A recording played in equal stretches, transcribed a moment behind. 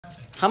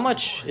How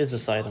much is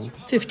this item?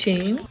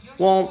 15.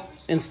 Well,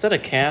 instead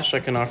of cash, I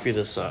can offer you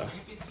this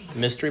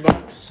mystery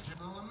box.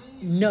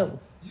 No.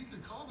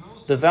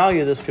 The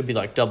value of this could be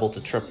like double to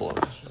triple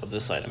of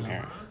this item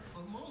here.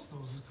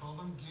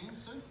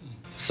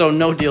 So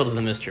no deal to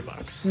the mystery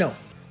box. No.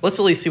 Let's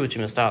at least see what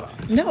you missed out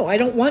on. No, I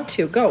don't want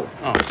to. Go.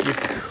 Oh, you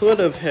could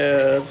have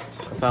had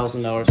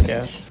 $1,000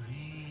 cash.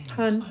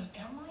 Hun.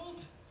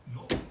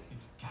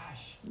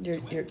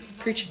 You're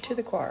preaching to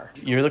the choir.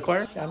 You're the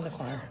choir? I'm the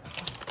choir.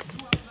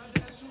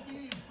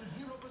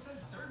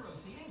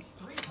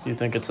 You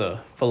think it's a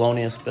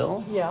felonious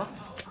bill? Yeah.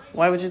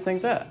 Why would you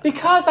think that?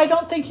 Because I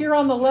don't think you're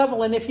on the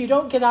level, and if you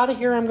don't get out of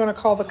here, I'm going to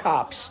call the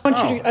cops.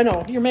 I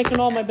know, you're making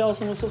all my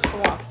bells and whistles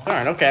go off. All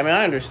right, okay. I mean,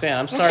 I understand.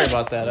 I'm sorry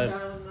about that.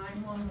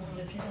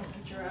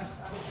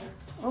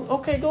 Oh,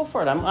 okay, go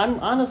for it. I'm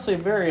honestly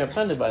very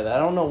offended by that. I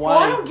don't know why.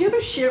 Well, I don't give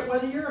a shit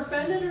whether you're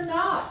offended or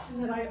not.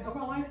 And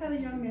I've had a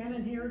young man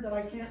in here that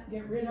I can't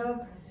get rid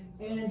of,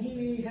 and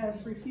he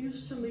has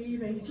refused to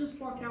leave, and he just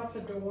walked out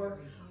the door.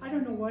 I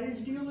don't know what his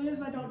deal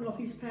is. I don't know if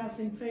he's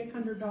passing fake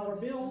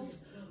 $100 bills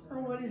or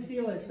what his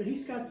deal is, but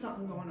he's got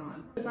something going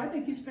on. Because I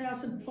think he's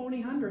passing phony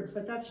hundreds,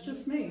 but that's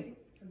just me.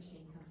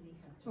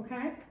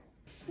 Okay?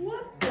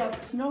 What the?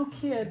 No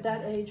kid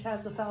that age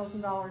has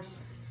 $1,000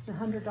 and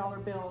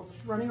 $100 bills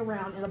running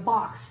around in a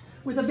box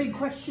with a big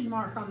question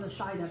mark on the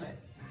side of it.